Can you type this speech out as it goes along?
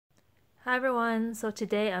Hi everyone, so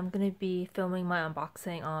today I'm going to be filming my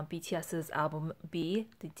unboxing on BTS's album B,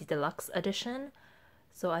 the Deluxe Edition.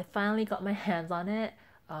 So I finally got my hands on it.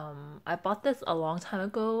 I bought this a long time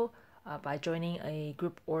ago by joining a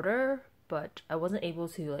group order, but I wasn't able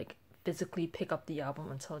to physically pick up the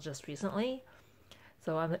album until just recently.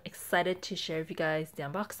 So I'm excited to share with you guys the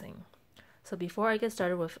unboxing. So before I get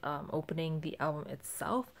started with opening the album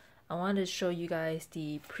itself, I wanted to show you guys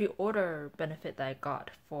the pre-order benefit that I got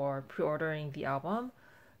for pre-ordering the album.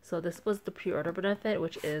 So this was the pre-order benefit,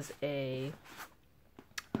 which is a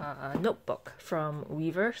notebook from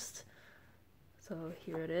Weverse. So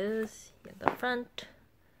here it is. You get the front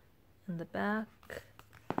and the back,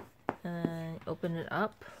 and open it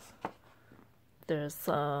up. There's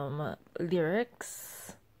some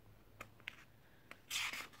lyrics.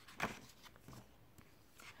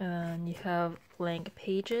 And you have blank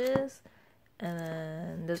pages, and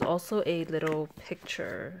then there's also a little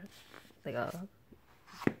picture, like a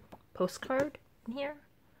postcard in here.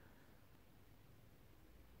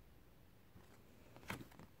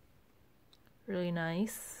 Really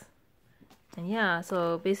nice. And yeah,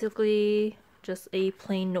 so basically just a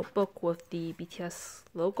plain notebook with the BTS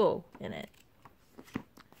logo in it.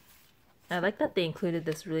 I like that they included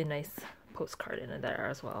this really nice postcard in it there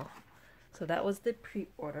as well. So that was the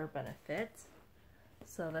pre-order benefit.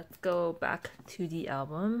 So let's go back to the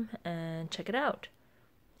album and check it out.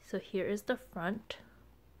 So here is the front.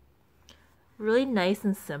 Really nice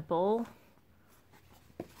and simple.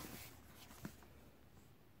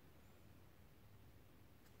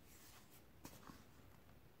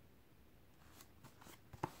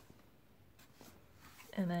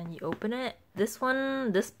 And then you open it. This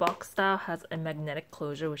box style has a magnetic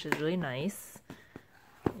closure, which is really nice.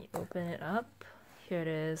 You open it up. Here it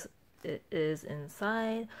is. It is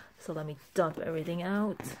inside. So let me dump everything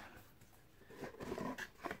out.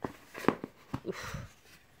 Oof.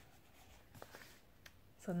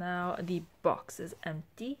 So now the box is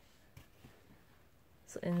empty.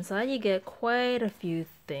 So inside you get quite a few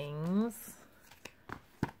things.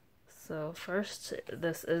 So first,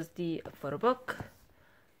 this is the photo book.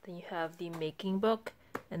 Then you have the making book.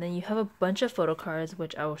 And then you have a bunch of photo cards,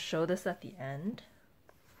 which I will show this at the end.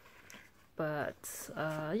 But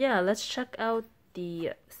yeah, let's check out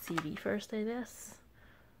the CD first, I guess.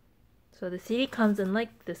 So the CD comes in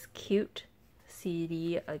like this cute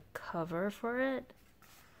CD cover for it.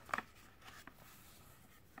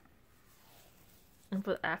 And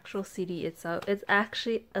for the actual CD itself, it's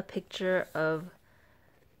actually a picture of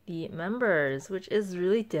the members, which is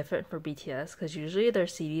really different for BTS because usually their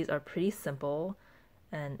CDs are pretty simple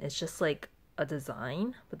and it's just like a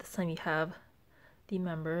design. But this time you have the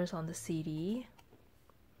members on the CD.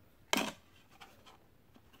 Put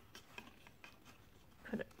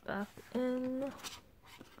it back in.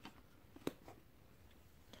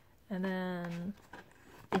 And then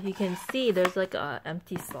if you can see, there's like an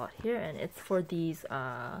empty slot here, and it's for these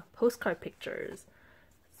postcard pictures.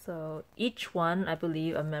 So each one, I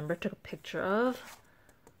believe, a member took a picture of.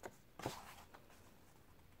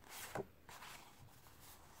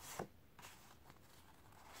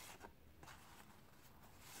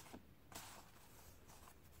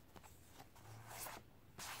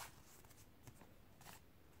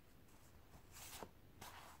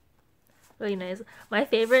 Really nice. My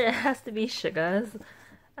favorite has to be Suga's.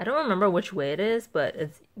 I don't remember which way it is, but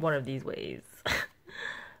it's one of these ways.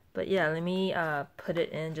 But yeah, let me put it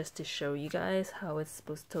in just to show you guys how it's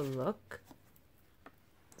supposed to look.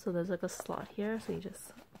 So there's like a slot here, so you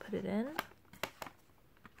just put it in.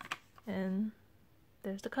 And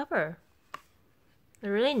there's the cover. A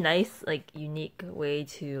really nice, unique way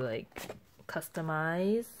to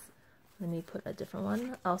customize. Let me put a different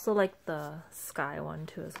one. I also like the sky one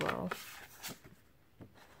too as well.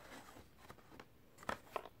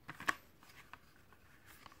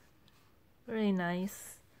 Really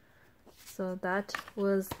nice. So that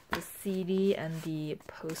was the CD and the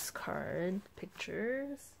postcard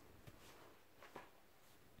pictures.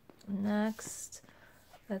 Next,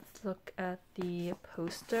 let's look at the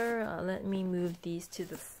poster. Let me move these to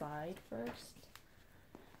the side first.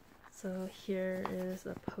 So here is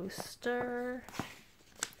a poster.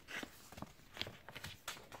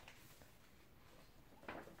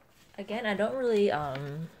 Again, I don't really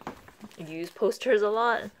use posters a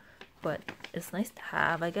lot, but it's nice to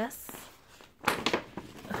have, I guess.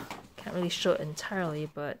 Can't really show it entirely,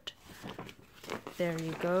 but there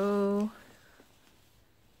you go.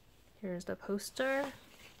 Here's the poster.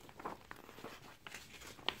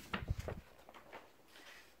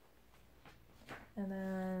 And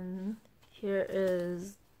then here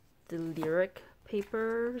is the lyric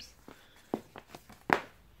papers.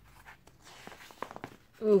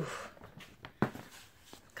 Ooh,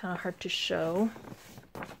 kind of hard to show.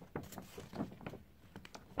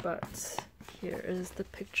 But here is the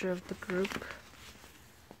picture of the group.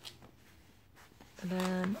 And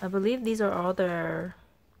then I believe these are all their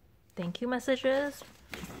thank you messages.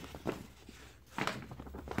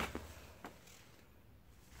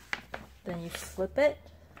 Then you flip it,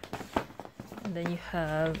 and then you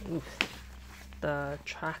have the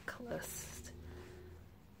track list.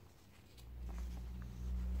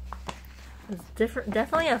 It's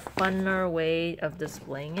definitely a funner way of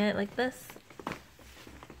displaying it like this.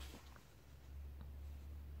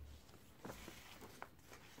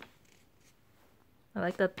 I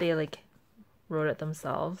like that they like wrote it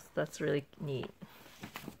themselves. That's really neat.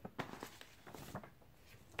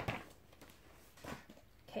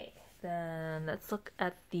 Okay, then let's look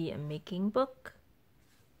at the making book.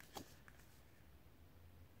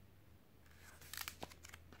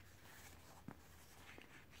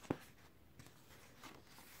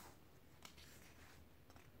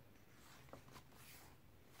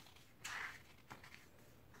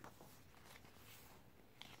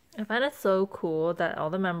 I find it so cool that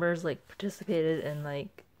all the members like participated in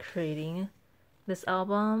like creating this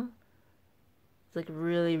album. It's like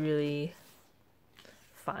really, really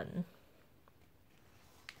fun.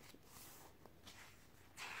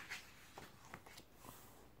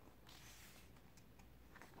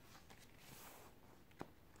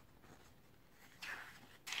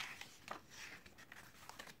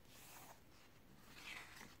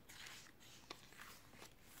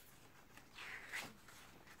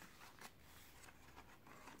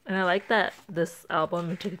 And I like that this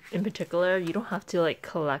album in particular, you don't have to like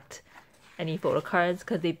collect any photo cards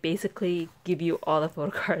because they basically give you all the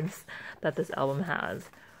photo cards that this album has,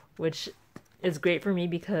 which is great for me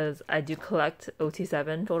because I do collect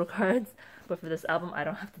OT7 photo cards, but for this album I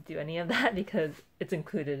don't have to do any of that because it's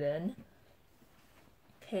included in.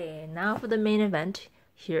 Okay, now for the main event,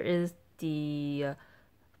 here is the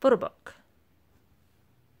photo book.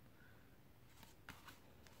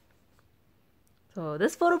 So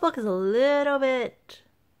this photo book is a little bit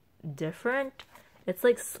different. It's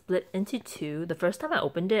like split into two. The first time I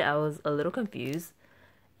opened it, I was a little confused.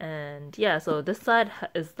 And yeah, so this side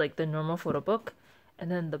is like the normal photo book.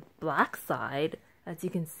 And then the black side, as you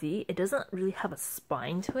can see, it doesn't really have a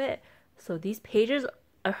spine to it. So these pages,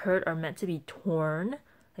 I heard, are meant to be torn,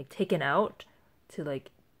 like taken out to like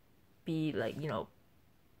be like, you know,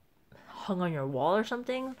 hung on your wall or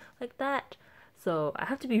something like that. So I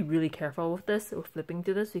have to be really careful with this, with flipping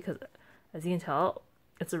through this, because as you can tell,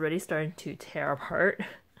 it's already starting to tear apart.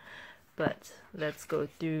 But let's go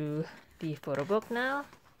through the photo book now.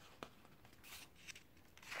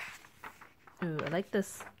 Ooh, I like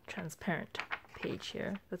this transparent page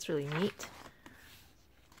here. That's really neat.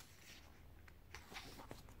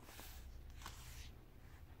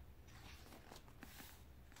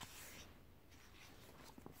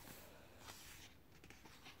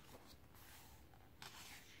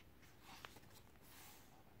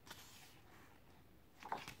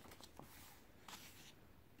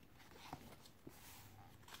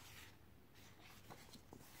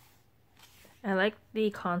 I like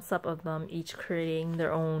the concept of them each creating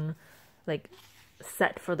their own like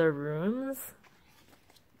set for their rooms.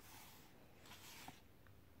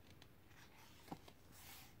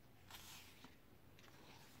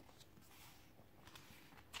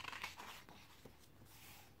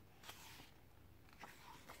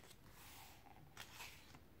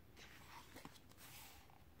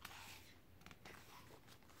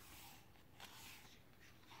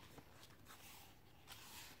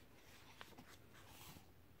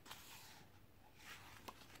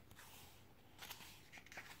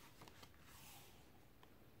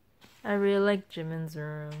 I really like Jimin's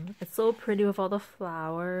room. It's so pretty with all the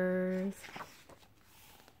flowers.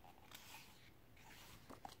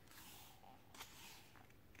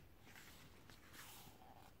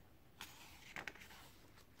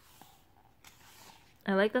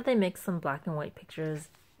 I like that they mix some black and white pictures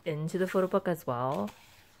into the photo book as well.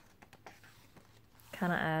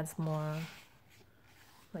 Kind of adds more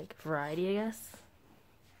like variety, I guess.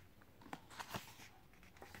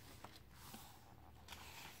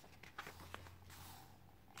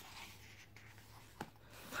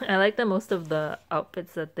 I like that most of the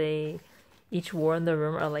outfits that they each wore in the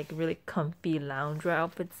room are like really comfy loungewear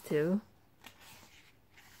outfits too.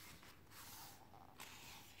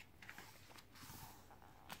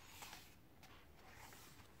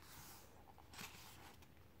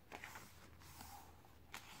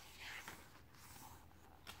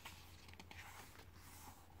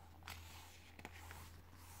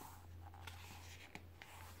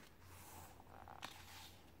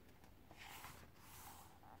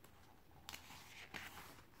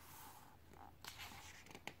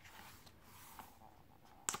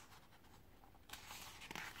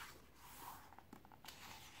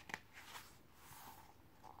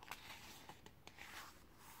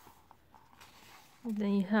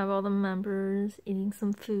 Then you have all the members eating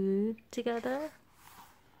some food together.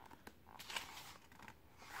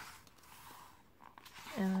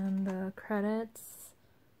 And the credits.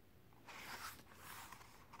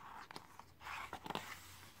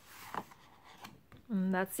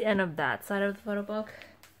 And that's the end of that side of the photo book.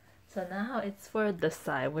 So now it's for this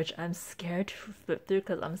side, which I'm scared to flip through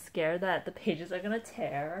because I'm scared that the pages are gonna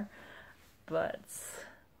tear. But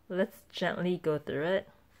let's gently go through it.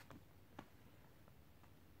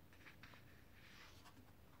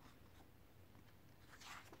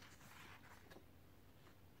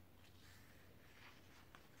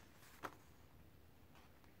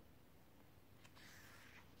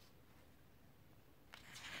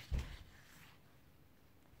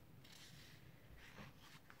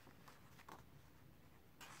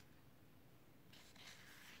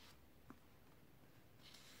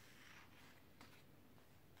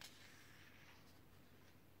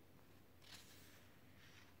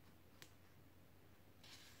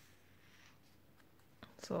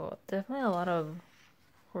 So definitely a lot of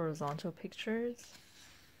horizontal pictures.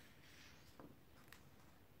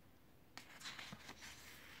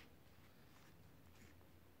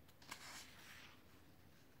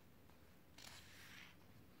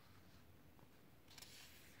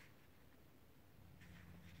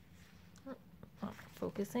 Not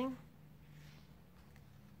focusing.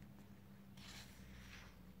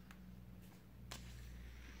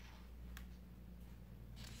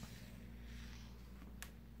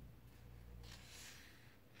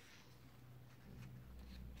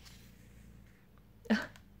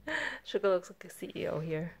 Sugar looks like a CEO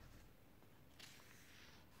here.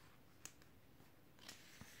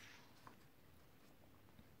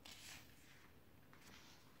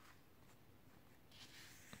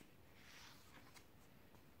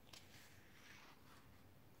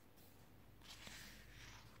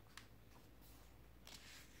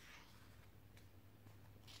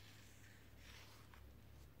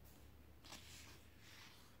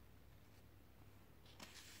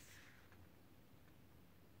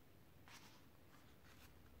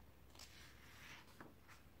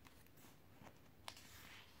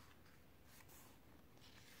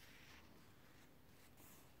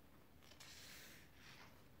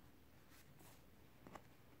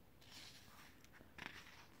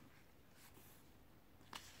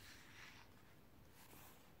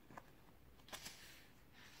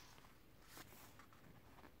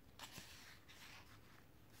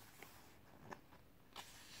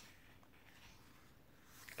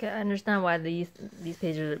 Okay, I understand why these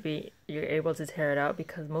pages you're able to tear it out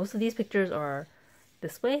because most of these pictures are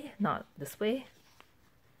this way, not this way.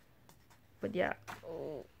 But yeah.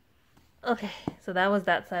 Okay, so that was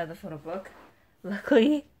that side of the photo book.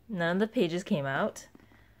 Luckily, none of the pages came out.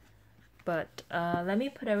 But let me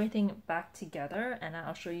put everything back together and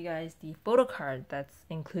I'll show you guys the photo card that's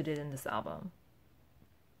included in this album.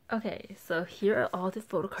 Okay, so here are all the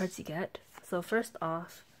photo cards you get. So first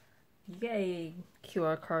off, you get a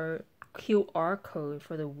QR code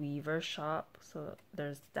for the Weaver shop. So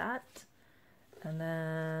there's that. And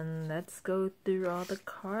then let's go through all the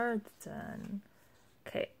cards then.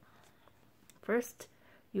 Okay. First,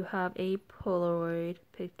 you have a Polaroid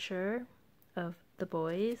picture of the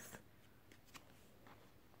boys.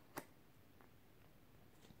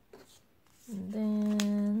 And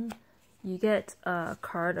then you get a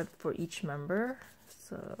card for each member.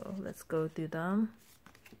 So let's go through them.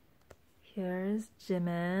 Here's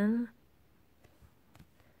Jimin.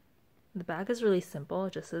 The back is really simple,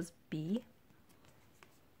 it just says B.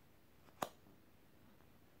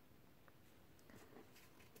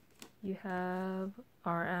 You have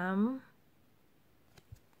RM.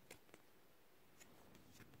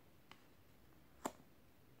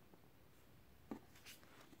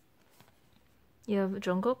 You have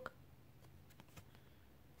Jungkook.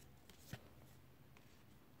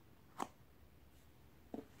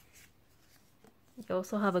 You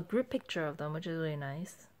also have a group picture of them, which is really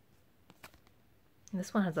nice. And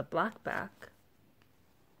this one has a black back.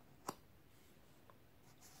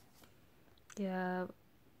 You have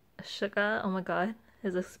Suga. Oh my god,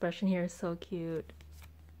 his expression here is so cute.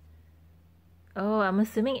 Oh, I'm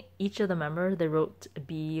assuming each of the members they wrote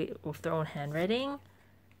B with their own handwriting,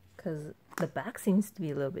 because the back seems to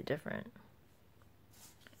be a little bit different.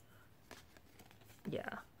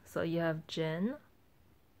 Yeah, so you have Jin.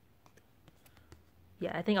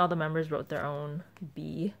 Yeah, I think all the members wrote their own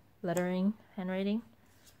B lettering, handwriting.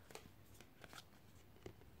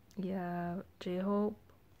 You have J-Hope.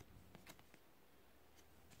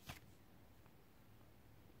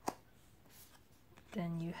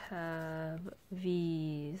 Then you have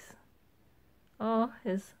V's. Oh,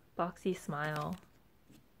 his boxy smile.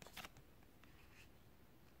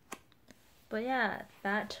 But yeah,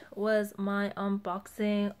 that was my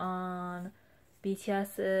unboxing on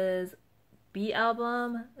BTS's B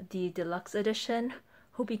album, the Deluxe Edition.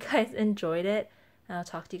 Hope you guys enjoyed it. And I'll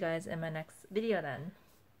talk to you guys in my next video then.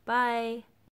 Bye!